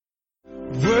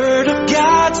Word of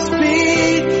God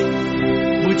speak,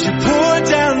 would you pour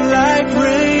down like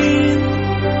rain,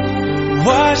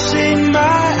 washing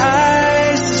my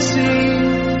eyes to see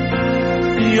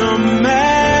your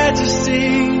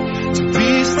majesty, to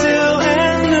be still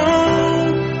and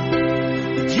know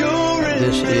that you're in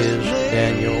This is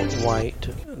Daniel White,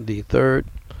 the third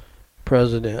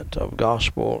president of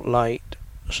Gospel Light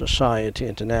Society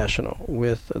International,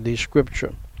 with the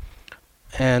scripture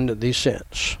and the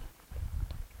sense.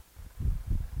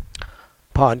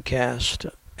 Podcast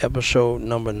episode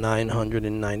number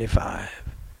 995,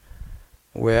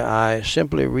 where I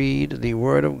simply read the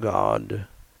Word of God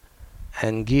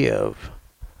and give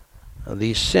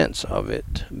the sense of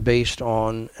it based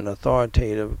on an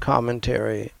authoritative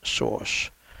commentary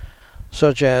source,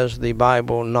 such as the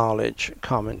Bible Knowledge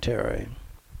Commentary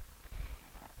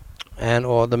and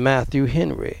or the Matthew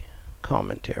Henry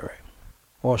Commentary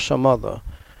or some other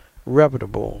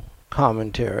reputable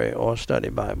commentary or study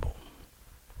Bible.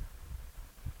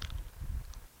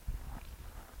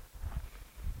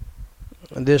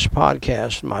 This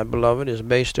podcast, my beloved, is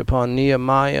based upon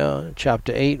Nehemiah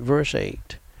chapter 8, verse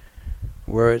 8,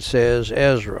 where it says,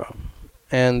 Ezra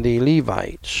and the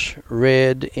Levites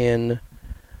read in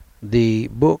the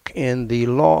book in the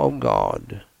law of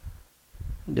God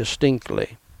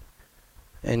distinctly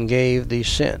and gave the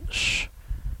sense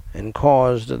and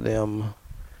caused them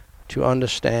to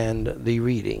understand the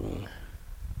reading.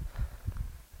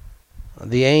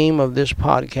 The aim of this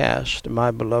podcast,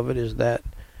 my beloved, is that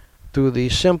through the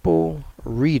simple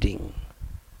reading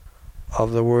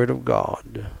of the Word of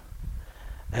God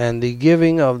and the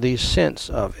giving of the sense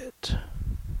of it,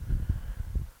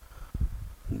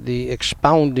 the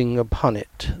expounding upon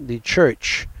it, the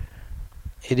church,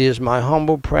 it is my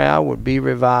humble prayer, would be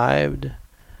revived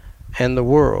and the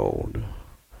world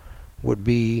would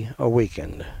be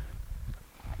awakened.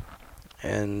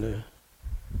 And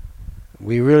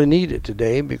we really need it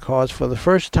today, because for the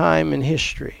first time in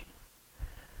history,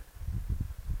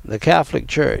 the Catholic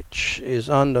Church is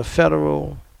under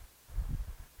federal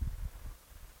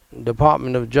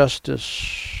Department of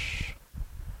Justice,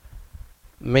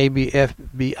 maybe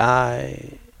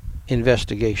FBI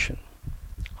investigation.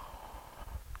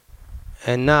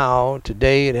 And now,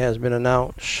 today, it has been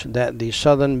announced that the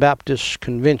Southern Baptist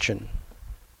Convention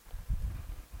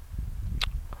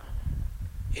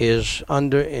is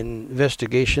under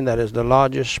investigation. That is the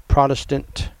largest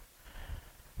Protestant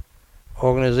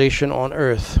organization on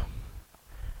earth,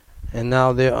 and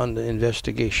now they're under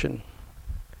investigation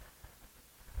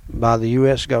by the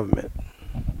U.S. government.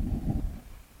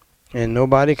 And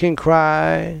nobody can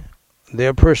cry,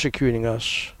 they're persecuting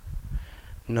us.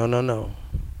 No, no, no.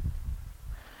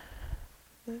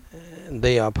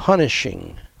 They are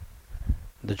punishing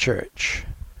the church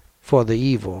for the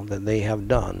evil that they have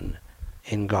done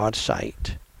in God's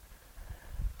sight,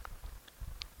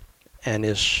 and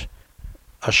it's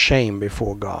a shame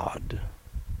before God.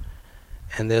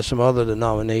 And there's some other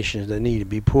denominations that need to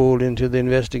be pulled into the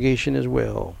investigation as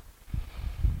well.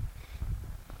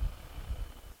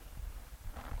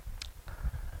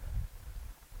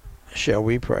 Shall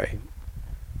we pray?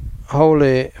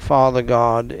 Holy Father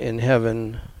God in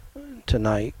heaven,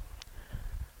 tonight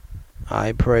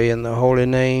I pray in the holy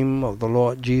name of the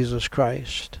Lord Jesus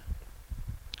Christ.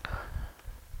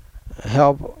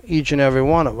 Help each and every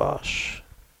one of us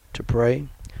to pray.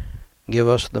 Give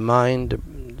us the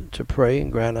mind to pray.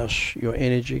 Grant us your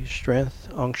energy, strength,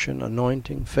 unction,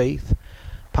 anointing, faith,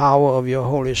 power of your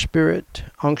Holy Spirit,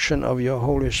 unction of your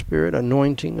Holy Spirit,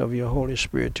 anointing of your Holy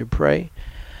Spirit to pray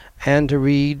and to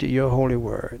read your holy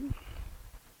word.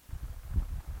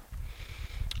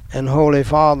 And Holy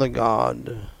Father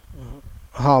God,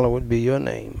 hallowed be your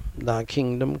name. Thy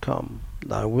kingdom come,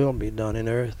 thy will be done in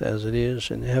earth as it is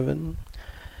in heaven.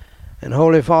 And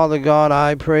Holy Father God,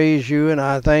 I praise you and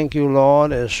I thank you,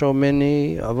 Lord, as so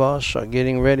many of us are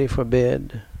getting ready for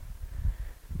bed.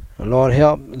 Lord,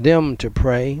 help them to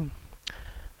pray.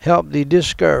 Help the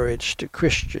discouraged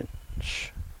Christians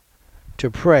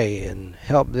to pray, and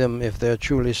help them, if they're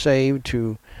truly saved,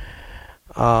 to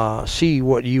see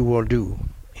what you will do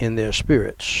in their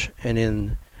spirits and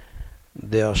in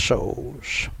their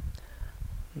souls.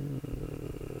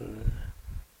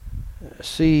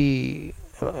 See,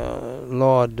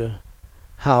 Lord,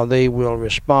 how they will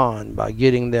respond by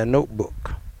getting their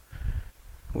notebook,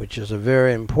 which is a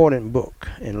very important book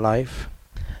in life,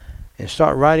 and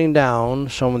start writing down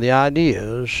some of the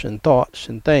ideas and thoughts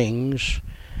and things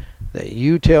that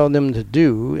you tell them to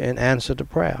do in answer to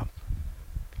prayer.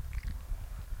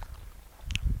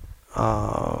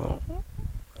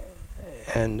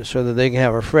 And so that they can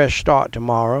have a fresh start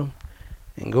tomorrow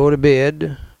and go to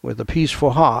bed with a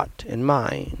peaceful heart and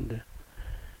mind.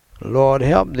 Lord,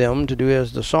 help them to do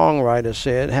as the songwriter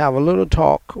said, have a little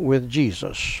talk with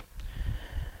Jesus.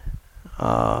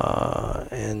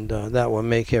 And that will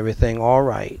make everything all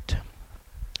right.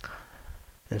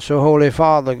 And so, Holy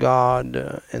Father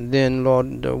God, and then,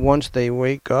 Lord, once they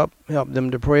wake up, help them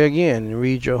to pray again and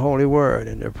read your holy word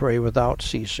and to pray without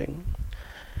ceasing.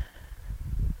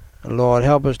 And Lord,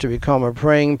 help us to become a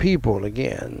praying people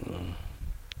again.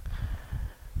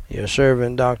 Your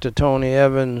servant, Dr. Tony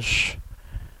Evans,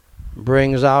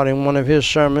 brings out in one of his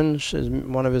sermons,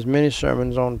 one of his many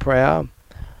sermons on prayer,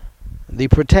 the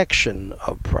protection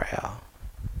of prayer.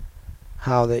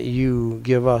 How that you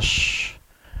give us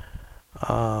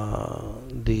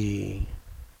the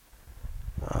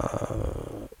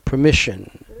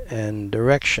permission and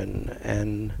direction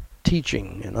and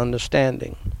teaching and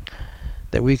understanding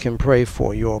that we can pray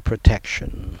for your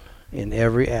protection in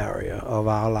every area of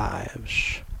our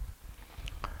lives.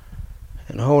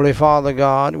 And Holy Father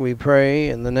God, we pray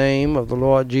in the name of the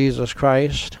Lord Jesus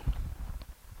Christ,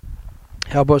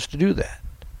 help us to do that,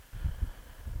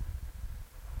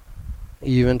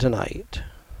 even tonight.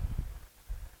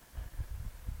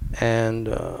 And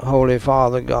Holy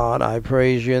Father God, I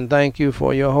praise you and thank you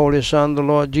for your Holy Son, the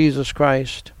Lord Jesus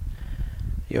Christ,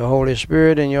 your Holy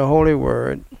Spirit and your Holy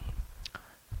Word,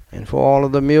 and for all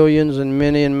of the millions and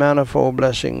many and manifold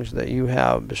blessings that you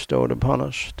have bestowed upon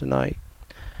us tonight.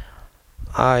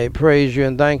 I praise you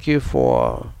and thank you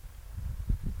for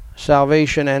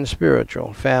salvation and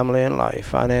spiritual, family and life,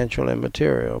 financial and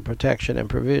material, protection and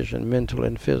provision, mental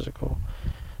and physical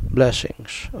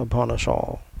blessings upon us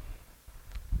all.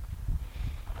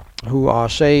 Who are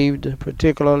saved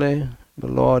particularly, the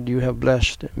Lord, you have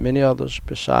blessed many others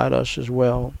beside us as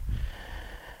well,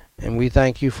 and we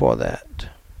thank you for that.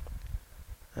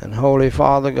 And Holy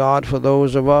Father God, for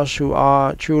those of us who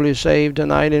are truly saved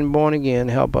tonight and born again,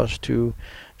 help us to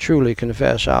truly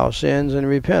confess our sins and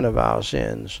repent of our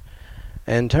sins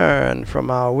and turn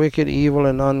from our wicked, evil,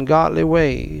 and ungodly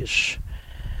ways.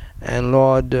 And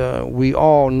Lord, we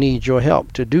all need your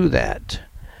help to do that,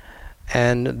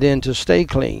 and then to stay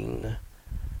clean.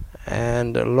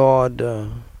 And Lord,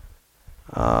 in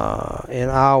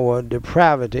our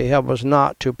depravity, help us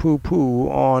not to poo-poo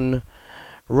on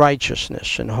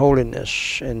righteousness and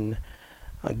holiness and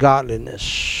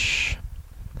godliness.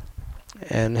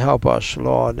 And help us,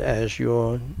 Lord, as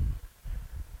your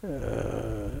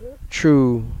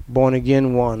true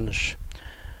born-again ones,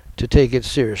 to take it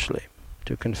seriously,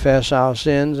 to confess our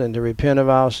sins and to repent of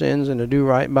our sins and to do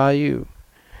right by you.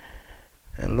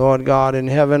 And Lord God in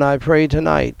heaven, I pray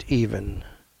tonight even,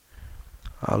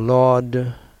 our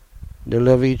Lord,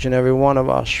 deliver each and every one of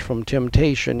us from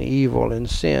temptation, evil, and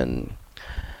sin.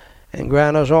 And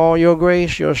grant us all your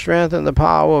grace, your strength, and the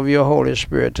power of your Holy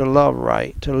Spirit to love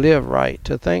right, to live right,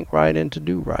 to think right, and to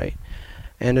do right,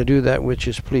 and to do that which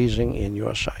is pleasing in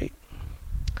your sight.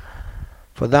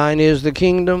 For thine is the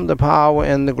kingdom, the power,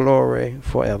 and the glory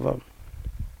forever.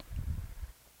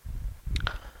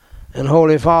 And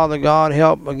Holy Father God,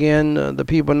 help again the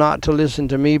people not to listen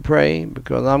to me pray,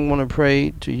 because I'm going to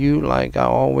pray to you like I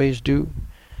always do.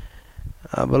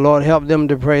 But Lord, help them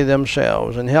to pray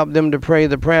themselves, and help them to pray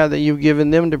the prayer that you've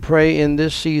given them to pray in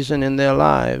this season in their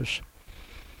lives.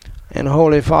 And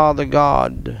Holy Father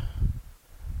God,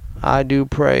 I do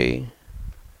pray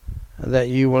that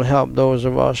you will help those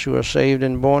of us who are saved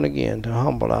and born again to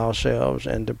humble ourselves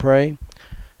and to pray,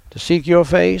 to seek your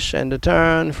face and to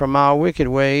turn from our wicked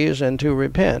ways and to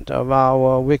repent of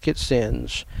our wicked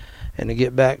sins and to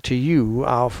get back to you,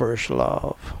 our first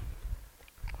love.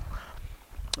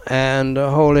 And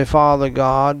Holy Father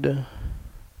God,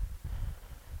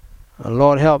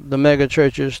 Lord, help the mega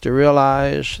churches to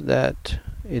realize that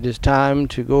it is time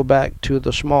to go back to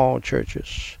the small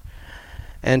churches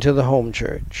and to the home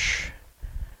church.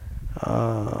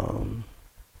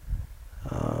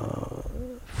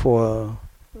 For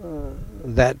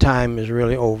that time is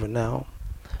really over now.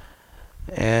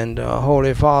 And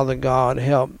Holy Father God,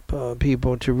 help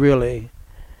people to really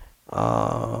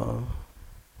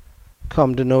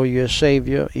come to know you as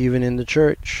Savior, even in the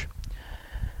church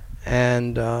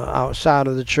and outside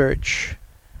of the church,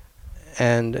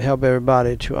 and help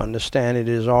everybody to understand it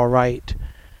is all right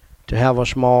to have a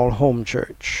small home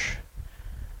church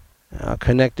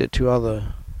connected to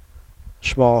other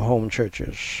small home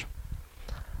churches.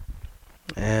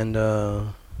 And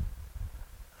the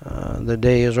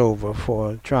day is over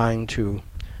for trying to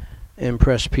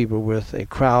impress people with a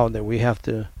crowd that we have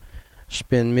to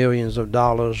spend millions of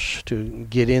dollars to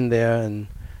get in there, and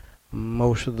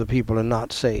most of the people are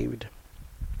not saved.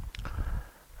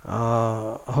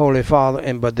 Holy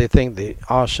Father, but they think they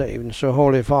are saved. And so,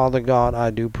 Holy Father God,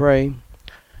 I do pray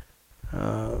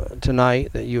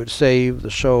tonight that you would save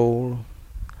the soul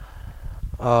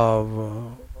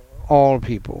of all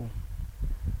people,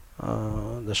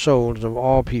 the souls of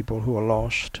all people who are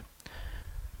lost.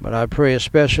 But I pray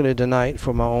especially tonight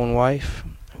for my own wife,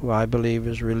 who I believe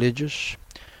is religious,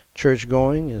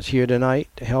 church-going, is here tonight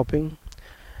helping,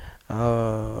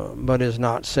 but is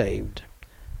not saved.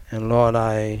 And Lord,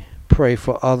 I pray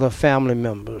for other family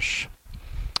members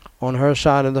on her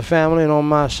side of the family and on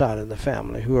my side of the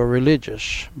family who are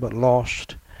religious but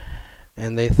lost.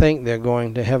 And they think they're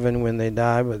going to heaven when they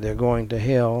die, but they're going to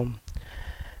hell.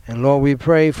 And Lord, we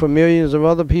pray for millions of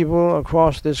other people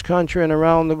across this country and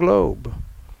around the globe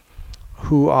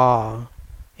who are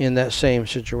in that same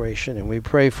situation. And we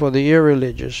pray for the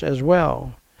irreligious as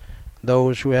well,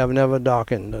 those who have never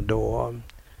darkened the door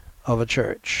of a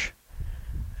church.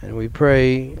 And we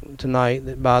pray tonight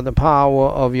that by the power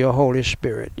of your Holy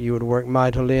Spirit, you would work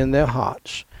mightily in their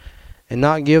hearts and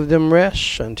not give them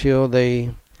rest until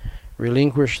they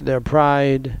relinquish their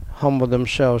pride, humble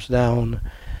themselves down,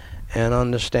 and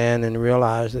understand and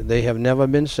realize that they have never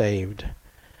been saved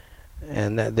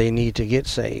and that they need to get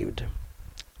saved.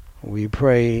 We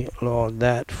pray, Lord,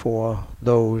 that for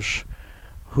those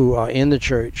who are in the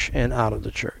church and out of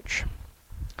the church.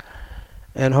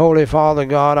 And Holy Father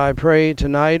God, I pray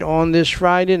tonight on this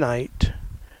Friday night,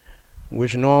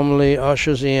 which normally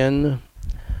ushers in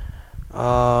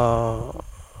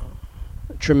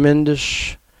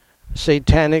tremendous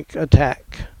satanic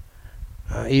attack,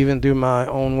 even through my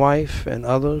own wife and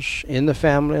others in the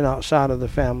family and outside of the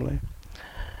family,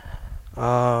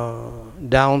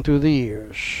 down through the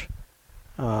years.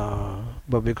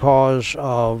 But because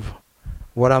of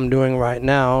what I'm doing right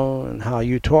now and how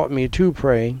you taught me to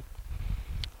pray,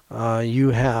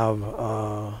 you have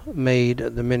made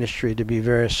the ministry to be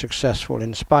very successful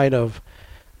in spite of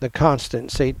the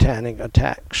constant satanic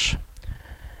attacks,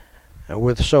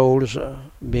 with souls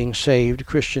being saved,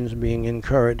 Christians being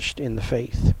encouraged in the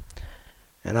faith.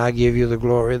 And I give you the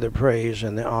glory, the praise,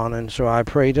 and the honor. And so I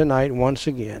pray tonight once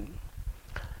again,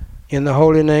 in the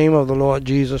holy name of the Lord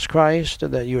Jesus Christ,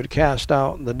 that you would cast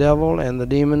out the devil and the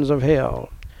demons of hell,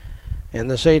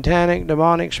 and the satanic,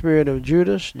 demonic spirit of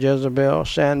Judas, Jezebel,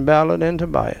 Sanballat, and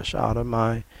Tobias out of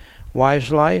my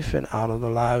wife's life and out of the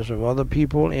lives of other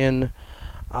people in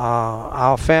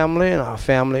our family and our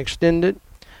family extended,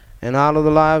 and out of the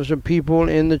lives of people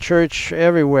in the church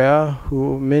everywhere,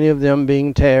 who many of them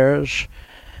being tares,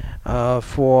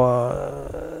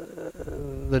 for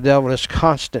the devil is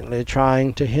constantly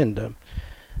trying to hinder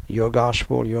your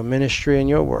gospel, your ministry, and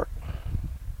your work.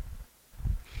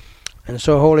 And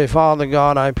so, Holy Father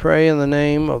God, I pray in the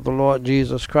name of the Lord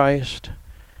Jesus Christ,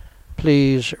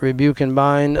 please rebuke and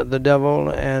bind the devil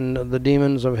and the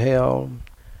demons of hell,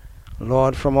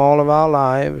 Lord, from all of our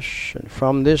lives, and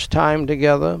from this time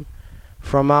together,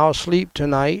 from our sleep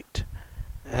tonight,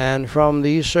 and from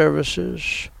these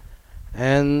services,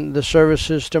 and the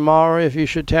services tomorrow, if you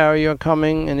should tarry your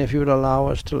coming, and if you would allow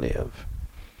us to live.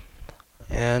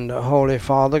 And Holy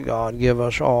Father God, give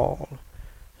us all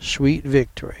sweet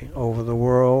victory over the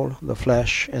world, the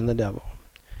flesh, and the devil.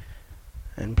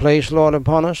 And place, Lord,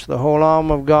 upon us the whole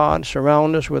arm of God.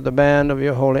 Surround us with the band of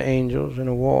your holy angels and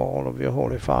a wall of your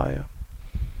holy fire.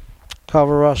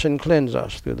 Cover us and cleanse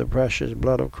us through the precious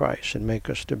blood of Christ, and make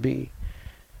us to be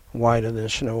whiter than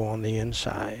snow on the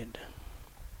inside.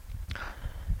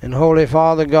 And Holy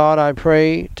Father God, I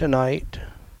pray tonight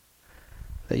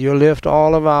that you'll lift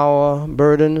all of our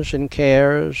burdens and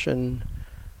cares and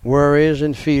worries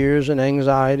and fears and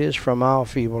anxieties from our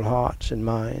feeble hearts and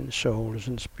minds, souls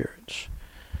and spirits.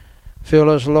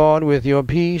 Fill us, Lord, with your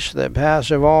peace that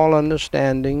passeth all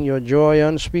understanding, your joy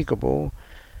unspeakable,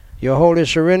 your holy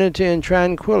serenity and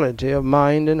tranquility of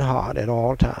mind and heart at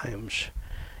all times,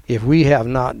 if we have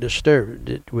not disturbed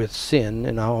it with sin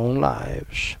in our own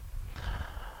lives.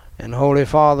 And Holy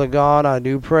Father God, I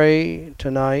do pray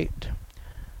tonight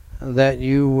that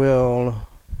you will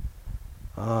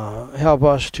help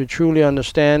us to truly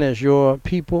understand as your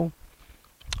people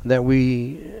that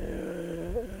we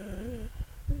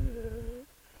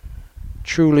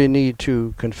truly need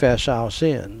to confess our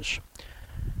sins,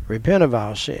 repent of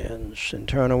our sins, and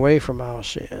turn away from our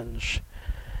sins,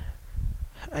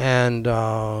 and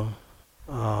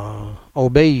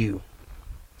obey you,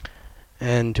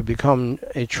 and to become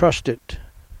a trusted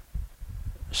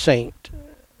saint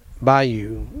by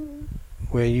you,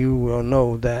 where you will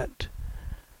know that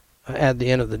at the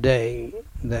end of the day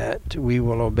that we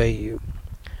will obey you.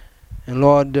 And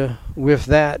Lord, with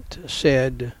that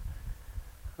said,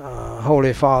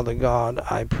 Holy Father God,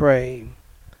 I pray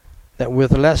that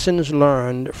with lessons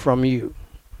learned from you,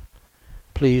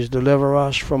 please deliver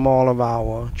us from all of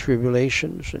our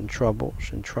tribulations and troubles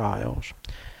and trials,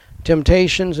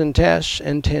 temptations and tests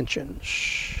and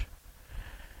tensions.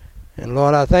 And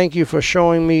Lord, I thank you for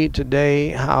showing me today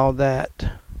how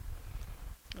that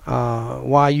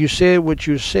why you said what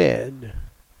you said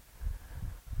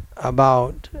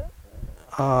about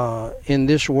in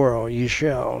this world you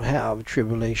shall have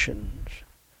tribulations.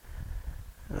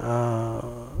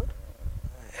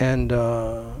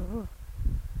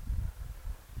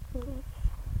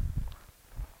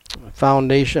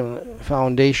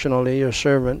 Foundationally, your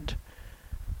servant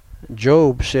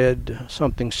Job said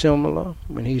something similar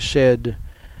when he said,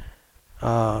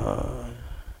 a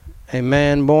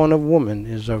man born of woman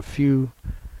is of few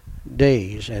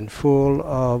days and full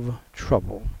of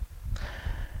trouble.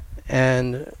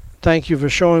 And thank you for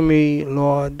showing me,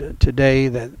 Lord, today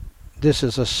that this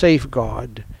is a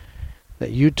safeguard,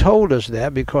 that you told us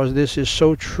that because this is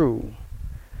so true.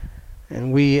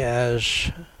 And we,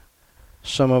 as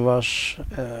some of us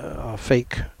are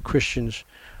fake Christians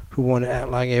who want to act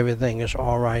like everything is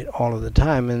all right all of the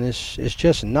time, and it's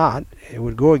just not. It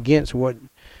would go against what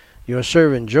your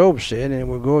servant Job said, and it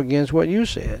would go against what you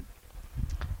said.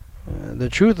 The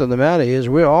truth of the matter is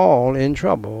we're all in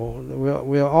trouble.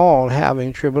 We're all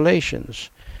having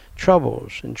tribulations,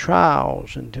 troubles, and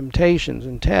trials, and temptations,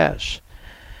 and tests.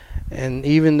 And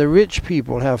even the rich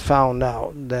people have found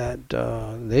out that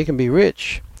they can be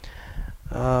rich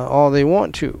all they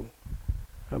want to,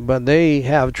 but they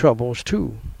have troubles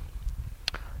too,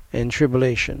 and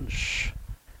tribulations,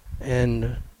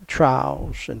 and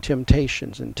trials, and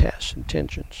temptations, and tests, and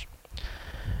tensions.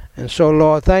 And so,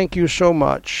 Lord, thank you so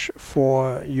much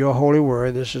for your holy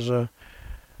word. This is a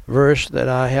verse that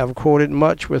I have quoted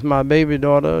much with my baby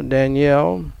daughter,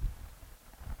 Danielle,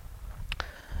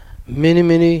 many,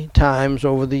 many times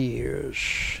over the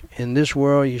years. In this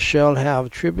world you shall have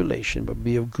tribulation, but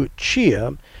be of good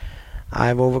cheer. I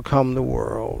have overcome the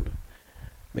world.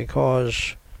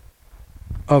 Because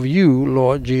of you,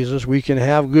 Lord Jesus, we can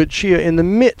have good cheer in the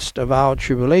midst of our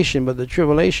tribulation, but the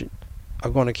tribulation are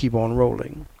going to keep on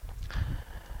rolling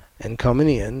and coming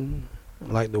in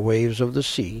like the waves of the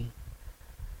sea,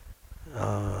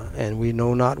 and we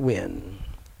know not when.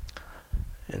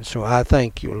 And so I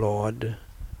thank you, Lord,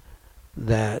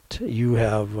 that you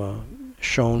have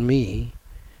shown me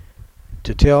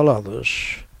to tell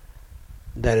others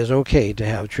that it's okay to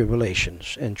have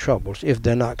tribulations and troubles if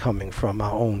they're not coming from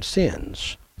our own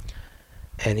sins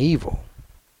and evil.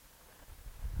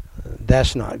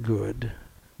 That's not good,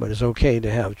 but it's okay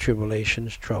to have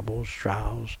tribulations, troubles,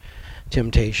 trials,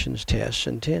 temptations, tests,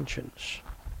 and tensions.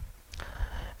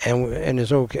 And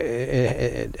it's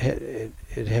okay.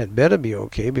 It had better be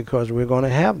okay because we're going to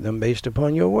have them based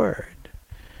upon your word.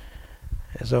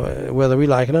 So whether we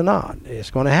like it or not,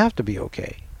 it's going to have to be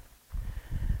okay.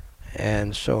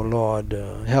 And so, Lord,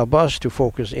 help us to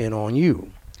focus in on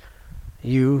you.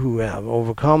 You who have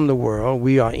overcome the world,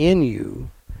 we are in you.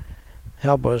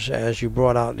 Help us, as you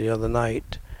brought out the other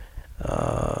night,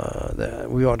 that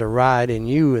we ought to ride in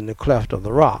you in the cleft of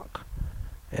the rock,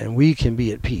 and we can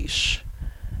be at peace,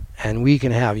 and we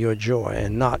can have your joy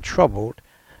and not troubled,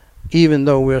 even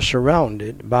though we're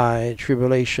surrounded by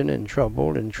tribulation and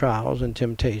trouble and trials and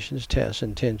temptations, tests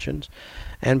and tensions,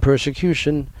 and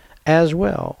persecution as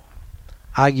well.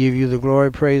 I give you the glory,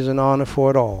 praise, and honor for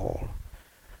it all.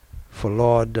 For,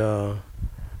 Lord, I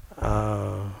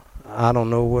don't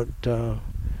know what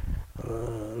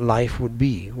life would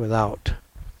be without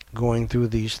going through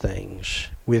these things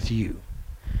with you.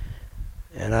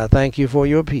 And I thank you for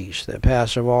your peace that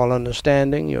passeth all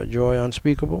understanding, your joy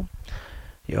unspeakable,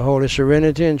 your holy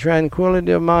serenity and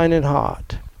tranquility of mind and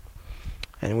heart.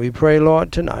 And we pray,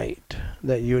 Lord, tonight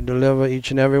that you deliver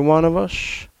each and every one of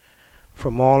us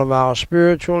from all of our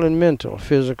spiritual and mental,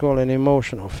 physical and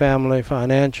emotional, family,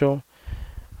 financial,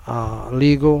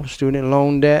 legal, student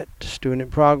loan debt,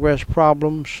 student progress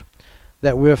problems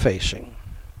that we're facing.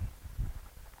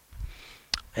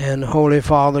 And Holy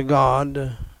Father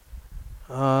God,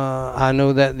 I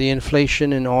know that the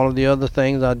inflation and all of the other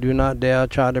things, I do not dare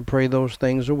try to pray those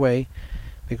things away,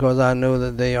 because I know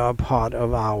that they are part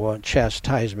of our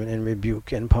chastisement and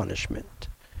rebuke and punishment.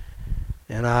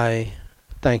 And I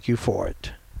thank you for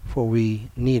it, for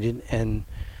we need it, and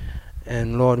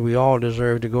Lord, we all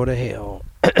deserve to go to hell.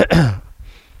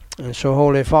 And so,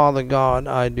 Holy Father God,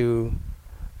 I do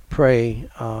pray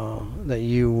that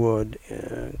you would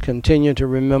continue to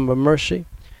remember mercy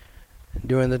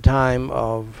during the time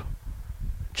of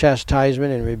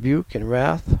chastisement and rebuke and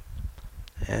wrath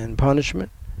and punishment,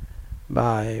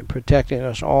 by protecting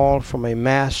us all from a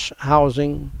mass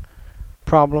housing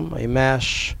problem, a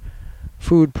mass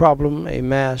food problem, a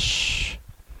mass,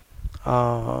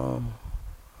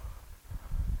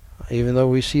 even though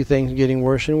we see things getting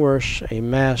worse and worse, a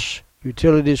mass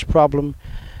utilities problem,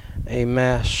 a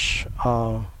mass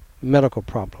medical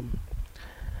problem,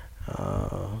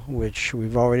 which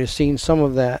we've already seen some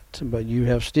of that, but you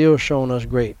have still shown us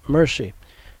great mercy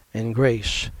and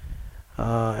grace,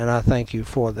 and I thank you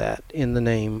for that in the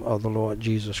name of the Lord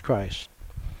Jesus Christ.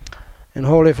 And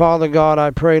Holy Father God, I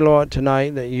pray, Lord,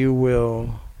 tonight that you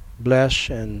will bless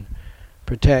and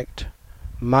protect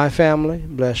my family,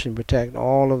 bless and protect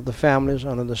all of the families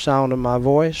under the sound of my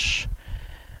voice.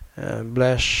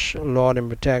 Bless, Lord, and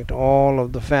protect all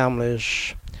of the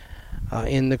families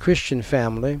in the Christian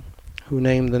family who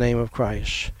name the name of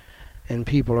Christ, and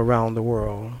people around the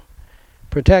world.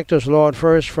 Protect us, Lord,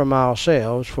 first from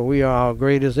ourselves, for we are our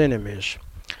greatest enemies.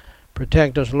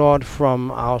 Protect us, Lord, from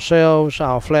ourselves,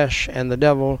 our flesh, and the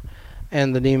devil,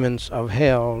 and the demons of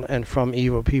hell, and from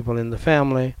evil people in the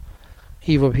family,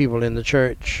 evil people in the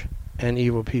church, and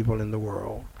evil people in the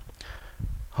world.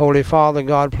 Holy Father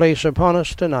God, place upon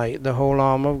us tonight the whole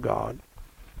armor of God.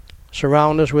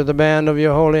 Surround us with the band of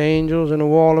your holy angels and a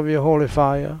wall of your holy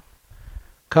fire.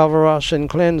 Cover us and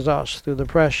cleanse us through the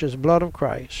precious blood of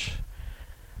Christ.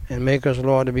 And make us,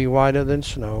 Lord, to be whiter than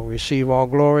snow. Receive all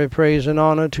glory, praise, and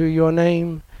honor to your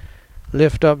name.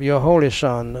 Lift up your holy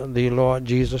Son, the Lord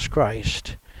Jesus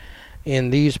Christ, in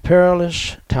these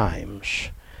perilous times.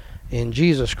 In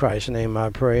Jesus Christ's name I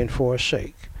pray and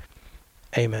forsake.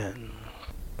 Amen.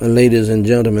 Ladies and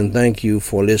gentlemen, thank you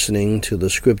for listening to the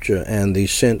Scripture and the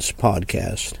Sense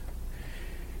podcast.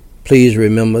 Please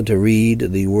remember to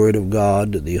read the Word of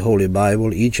God, the Holy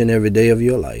Bible, each and every day of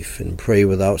your life, and pray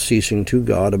without ceasing to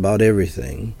God about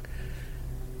everything,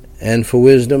 and for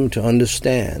wisdom to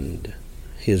understand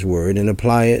His Word and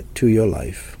apply it to your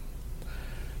life.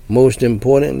 Most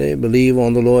importantly, believe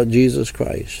on the Lord Jesus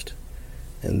Christ,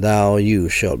 and you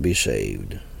shalt be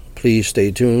saved. Please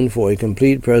stay tuned for a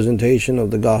complete presentation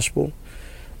of the gospel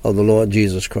of the Lord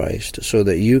Jesus Christ, so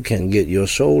that you can get your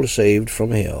soul saved from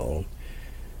hell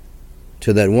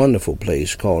to that wonderful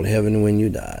place called heaven when you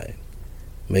die.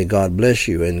 May God bless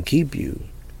you and keep you,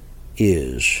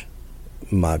 is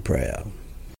my prayer.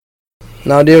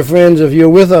 Now, dear friends, if you're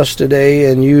with us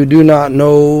today and you do not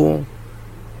know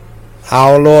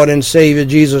our Lord and Savior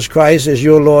Jesus Christ as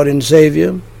your Lord and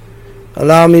Savior,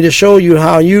 allow me to show you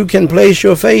how you can place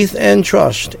your faith and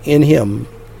trust in Him,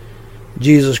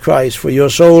 Jesus Christ, for your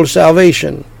soul's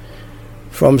salvation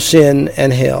from sin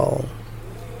and hell.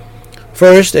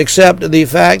 First, accept the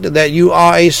fact that you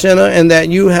are a sinner and that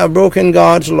you have broken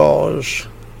God's laws.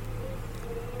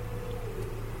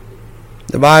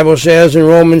 The Bible says in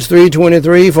Romans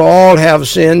 3:23, "For all have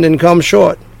sinned and come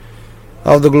short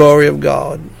of the glory of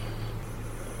God."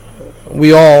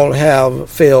 We all have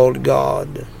failed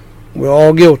God. We're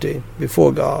all guilty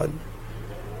before God.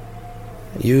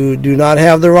 You do not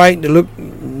have the right to look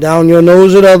down your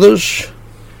nose at others.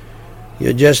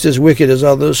 You're just as wicked as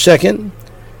others. Second,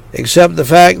 accept the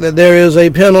fact that there is a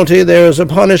penalty, there is a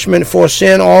punishment for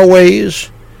sin always.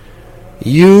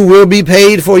 You will be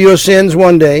paid for your sins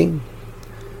one day.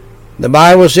 The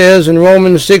Bible says in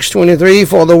Romans 6:23,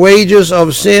 "For the wages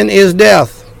of sin is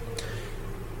death."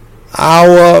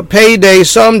 Our payday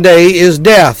someday is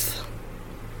death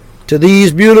to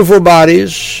these beautiful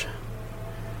bodies,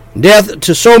 death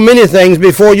to so many things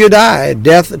before you die,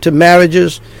 death to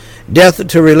marriages, death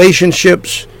to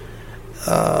relationships,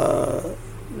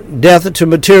 death to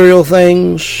material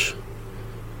things.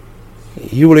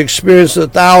 You will experience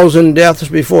 1,000 deaths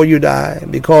before you die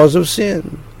because of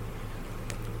sin.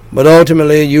 But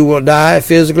ultimately you will die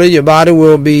physically. Your body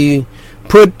will be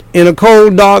put in a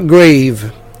cold, dark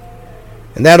grave.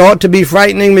 And that ought to be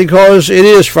frightening, because it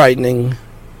is frightening.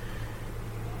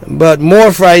 But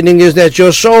more frightening is that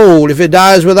your soul, if it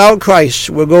dies without Christ,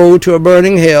 will go to a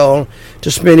burning hell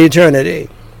to spend eternity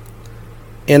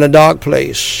in a dark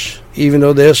place, even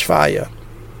though there's fire.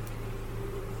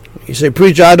 You say,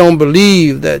 "Preacher, I don't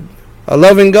believe that a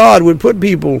loving God would put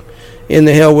people in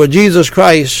the hell." Well, Jesus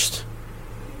Christ,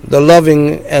 the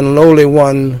loving and lowly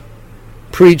one,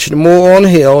 preached more on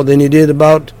hell than he did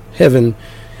about heaven.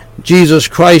 Jesus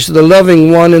Christ, the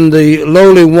loving one and the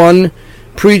lowly one,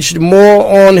 preached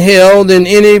more on hell than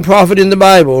any prophet in the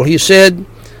Bible. He said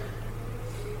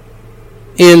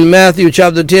in Matthew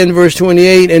chapter 10, verse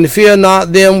 28, "And fear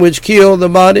not them which kill the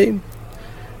body,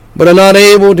 but are not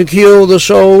able to kill the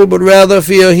soul, but rather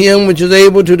fear him which is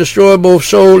able to destroy both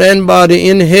soul and body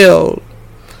in hell."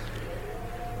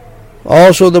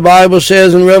 Also the Bible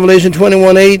says in Revelation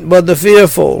 21:8, "But the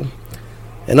fearful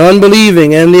and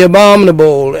unbelieving, and the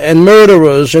abominable, and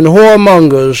murderers, and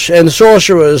whoremongers, and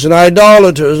sorcerers, and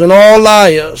idolaters, and all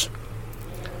liars,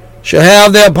 shall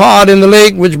have their part in the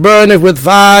lake which burneth with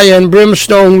fire and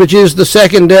brimstone, which is the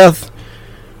second death.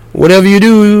 Whatever you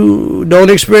do,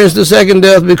 don't experience the second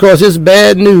death, because it's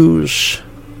bad news.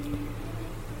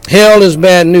 Hell is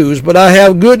bad news, but I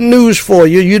have good news for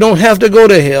you. You don't have to go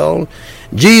to hell.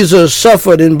 Jesus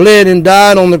suffered and bled and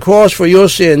died on the cross for your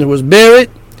sins, was buried,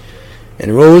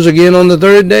 and rose again on the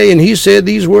third day. And he said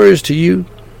these words to you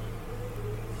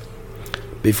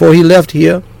before he left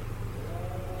here.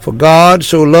 For God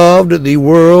so loved the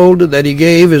world that he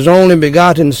gave his only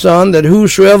begotten Son, that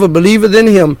whosoever believeth in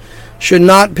him should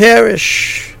not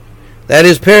perish, that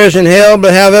is, perish in hell,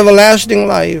 but have everlasting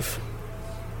life.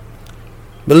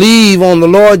 Believe on the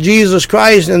Lord Jesus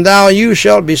Christ, and you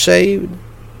shalt be saved.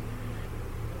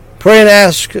 Pray and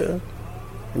ask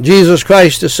Jesus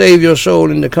Christ to save your soul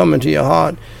and to come into your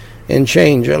heart and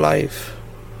change your life.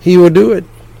 He will do it.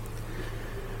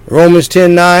 Romans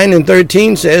 10:9 and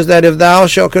 13 says that if thou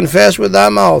shalt confess with thy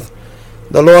mouth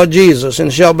the Lord Jesus,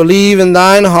 and shalt believe in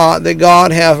thine heart that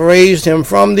God hath raised him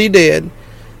from the dead,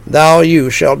 you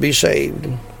shalt be saved.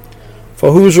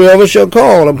 For whosoever shall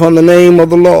call upon the name of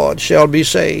the Lord shall be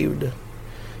saved.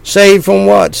 Saved from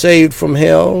what? Saved from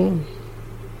hell.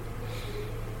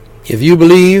 If you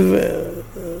believe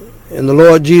in the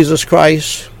Lord Jesus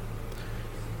Christ,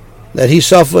 that he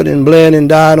suffered and bled and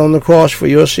died on the cross for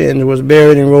your sins, was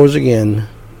buried and rose again,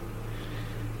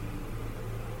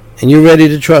 and you're ready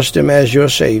to trust him as your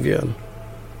Savior,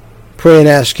 pray and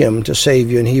ask him to save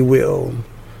you, and he will.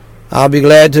 I'll be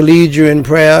glad to lead you in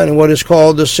prayer in what is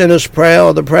called the sinner's prayer,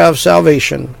 or the prayer of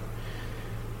salvation.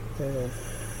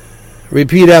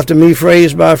 Repeat after me,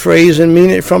 phrase by phrase, and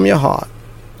mean it from your heart.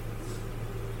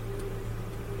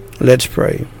 Let's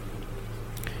pray.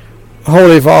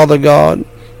 Holy Father God,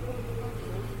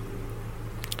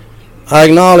 I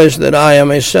acknowledge that I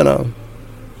am a sinner,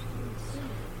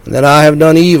 and that I have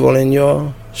done evil in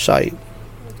your sight.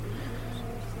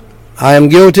 I am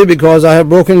guilty because I have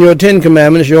broken your 10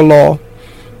 commandments, your law.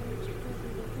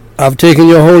 I've taken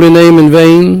your holy name in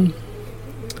vain.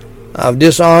 I've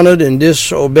dishonored and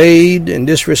disobeyed and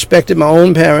disrespected my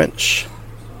own parents.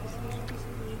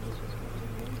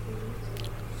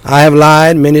 I have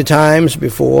lied many times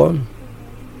before.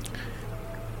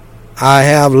 I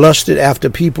have lusted after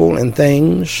people and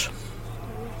things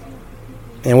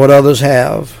and what others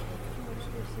have.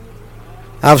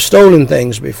 I've stolen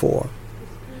things before.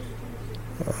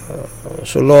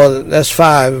 So Lord, that's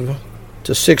 5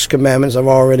 to 6 commandments I've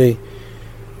already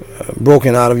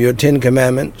broken out of your 10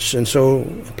 commandments. And so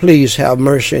please have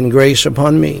mercy and grace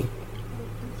upon me.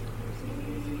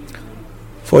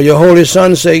 For your holy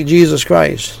Son's sake, Jesus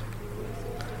Christ,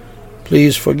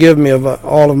 please forgive me of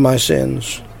all of my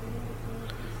sins.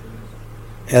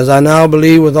 As I now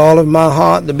believe with all of my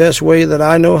heart, the best way that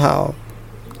I know how,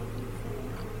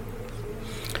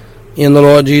 in the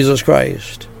Lord Jesus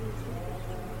Christ,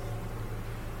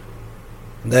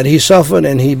 that he suffered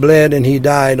and he bled and he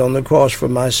died on the cross for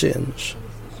my sins,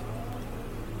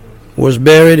 was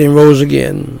buried and rose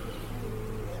again.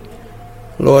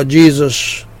 Lord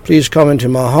Jesus, please come into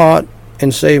my heart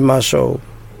and save my soul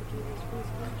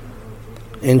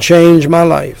and change my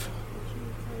life.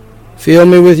 Fill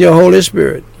me with your Holy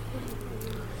Spirit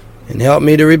and help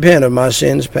me to repent of my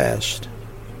sins past,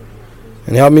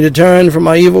 and help me to turn from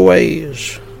my evil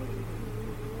ways.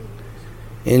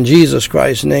 In Jesus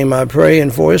Christ's name I pray,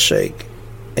 and for his sake,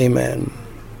 amen.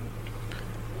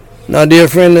 Now, dear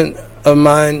friend of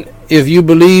mine, if you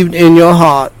believed in your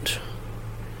heart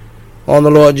on the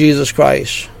Lord Jesus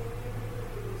Christ,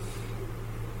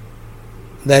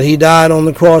 that he died on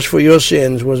the cross for your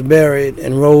sins, was buried,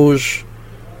 and rose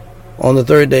on the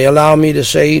third day, allow me to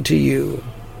say to you,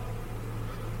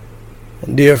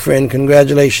 dear friend,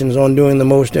 congratulations on doing the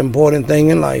most important thing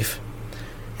in life,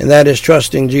 and that is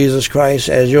trusting Jesus Christ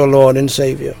as your Lord and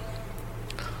Savior.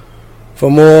 For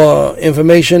more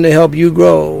information to help you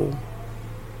grow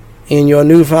in your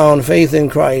newfound faith in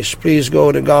Christ, please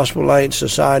go to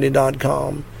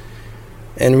GospelLightSociety.com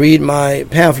and read my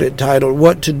pamphlet titled,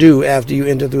 What to Do After You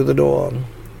Enter Through the Door.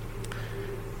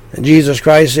 And Jesus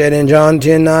Christ said in John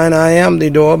 10:9, I am the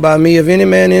door. By me if any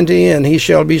man enter in, he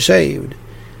shall be saved,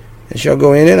 and shall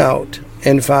go in and out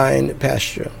and find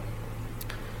pasture.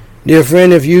 Dear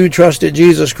friend, if you trusted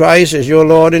Jesus Christ as your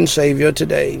Lord and Savior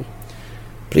today,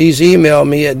 please email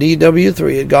me at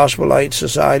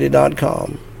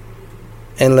dw3@gospellightsociety.com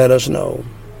and let us know.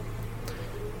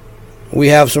 We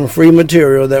have some free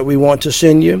material that we want to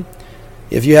send you.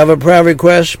 If you have a prayer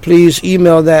request, please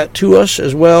email that to us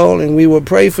as well, and we will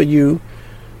pray for you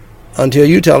until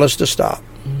you tell us to stop.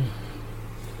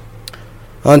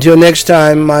 Until next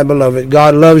time, my beloved,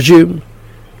 God loves you.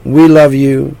 We love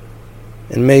you.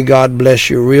 And may God bless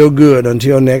you real good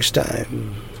until next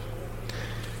time.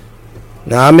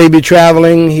 Now, I may be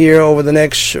traveling here over the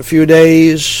next few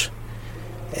days,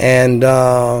 and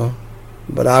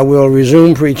but I will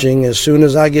resume preaching as soon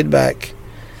as I get back,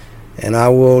 and I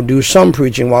will do some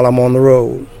preaching while I'm on the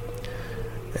road.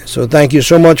 So thank you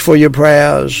so much for your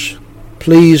prayers.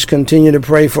 Please continue to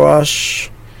pray for us,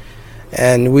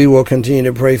 and we will continue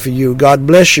to pray for you. God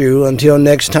bless you until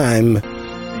next time.